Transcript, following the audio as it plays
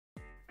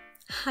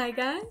Hi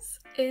guys,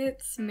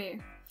 it's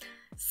me.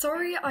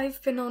 Sorry I've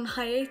been on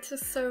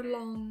hiatus so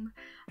long.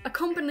 A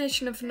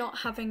combination of not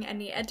having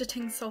any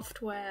editing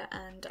software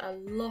and a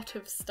lot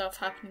of stuff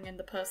happening in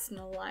the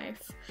personal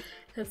life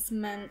has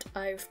meant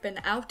I've been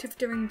out of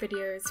doing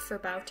videos for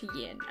about a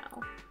year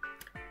now.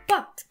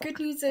 But good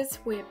news is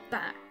we're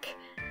back.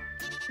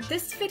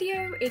 This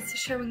video is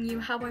showing you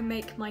how I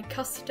make my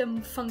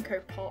custom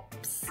Funko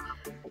Pops.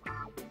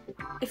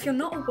 If you're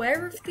not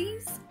aware of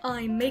these,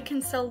 I make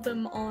and sell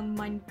them on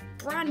my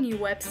brand new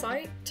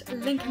website,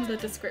 link in the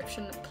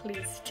description,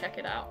 please check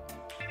it out.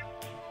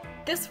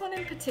 This one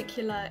in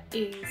particular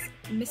is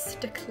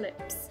Mr.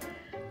 Clips,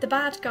 the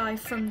bad guy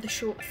from the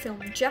short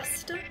film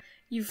Jester.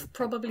 You've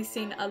probably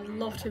seen a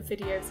lot of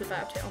videos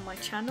about it on my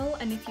channel,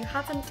 and if you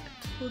haven't,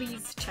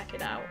 please check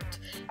it out.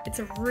 It's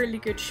a really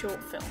good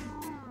short film.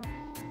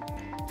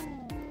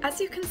 As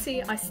you can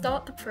see, I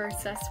start the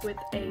process with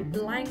a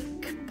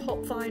blank pop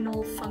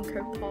vinyl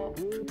Funko Pop,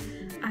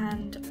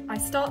 and I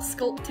start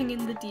sculpting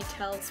in the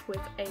details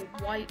with a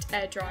white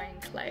air drying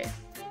clay.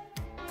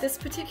 This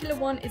particular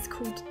one is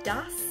called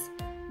Das,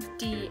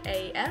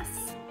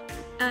 D-A-S,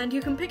 and you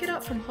can pick it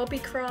up from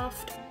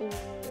Hobbycraft or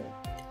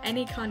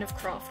any kind of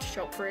craft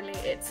shop really.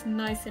 It's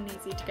nice and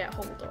easy to get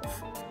hold of.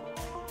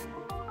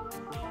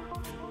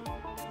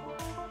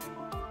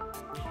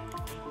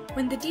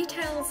 When the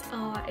details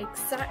are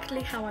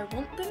exactly how I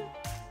want them,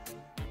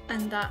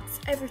 and that's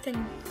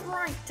everything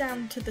right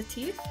down to the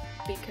teeth,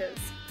 because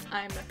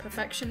I'm a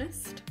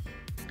perfectionist,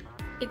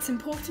 it's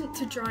important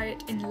to dry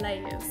it in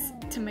layers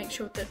to make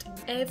sure that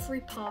every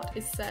part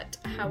is set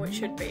how it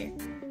should be.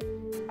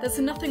 There's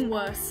nothing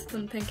worse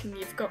than thinking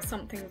you've got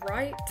something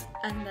right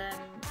and then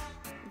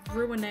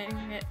ruining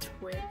it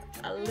with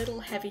a little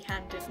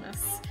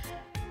heavy-handedness.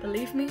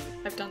 Believe me,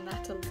 I've done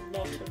that a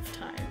lot of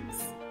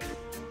times.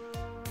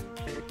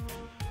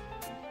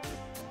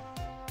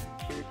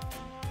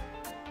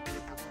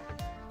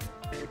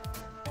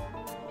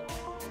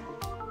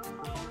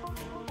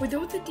 With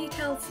all the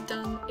details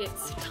done,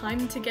 it's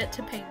time to get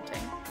to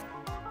painting.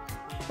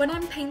 When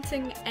I'm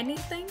painting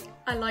anything,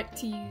 I like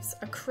to use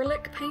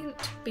acrylic paint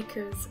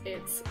because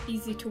it's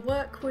easy to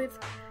work with,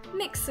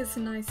 mixes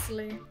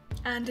nicely,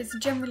 and is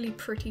generally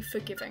pretty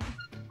forgiving.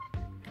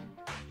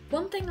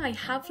 One thing I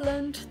have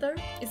learned though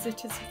is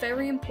it is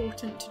very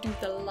important to do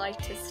the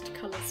lightest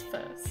colours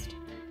first.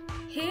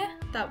 Here,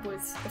 that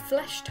was the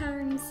flesh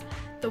tones,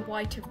 the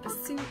white of the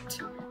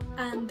suit,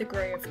 and the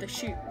grey of the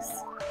shoes.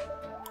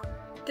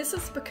 This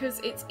is because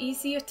it's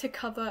easier to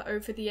cover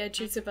over the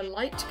edges of a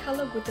light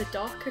colour with a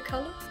darker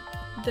colour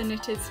than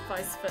it is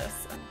vice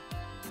versa.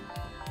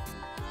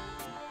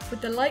 With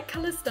the light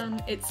colours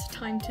done, it's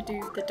time to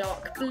do the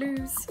dark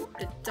blues,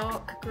 the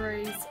dark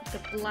greys,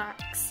 the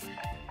blacks,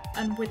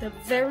 and with a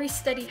very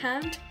steady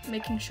hand,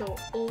 making sure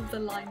all the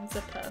lines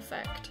are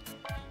perfect.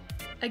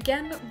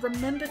 Again,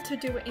 remember to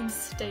do it in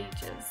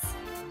stages.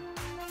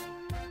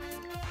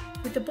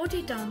 With the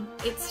body done,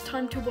 it's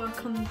time to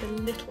work on the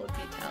little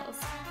details.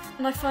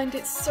 And I find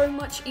it so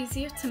much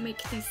easier to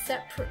make these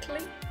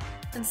separately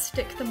and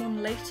stick them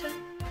on later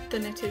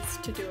than it is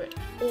to do it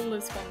all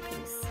as one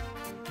piece.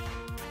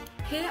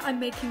 Here I'm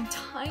making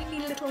tiny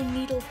little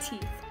needle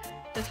teeth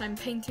that I'm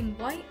painting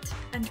white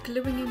and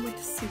gluing in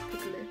with super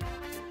glue.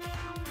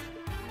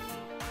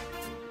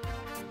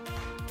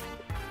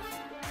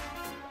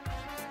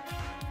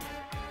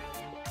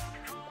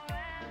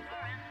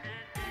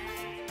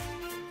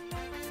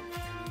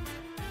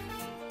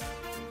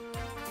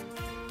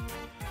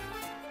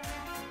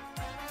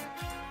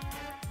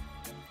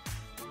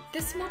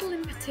 This model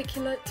in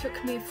particular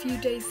took me a few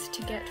days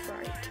to get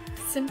right,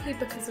 simply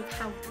because of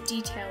how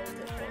detailed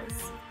it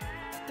was.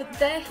 But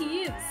there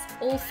he is,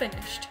 all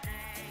finished.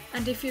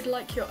 And if you'd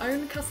like your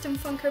own custom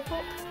Funko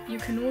Pop, you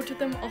can order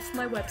them off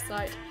my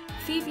website,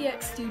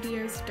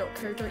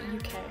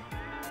 phoebexstudios.co.uk.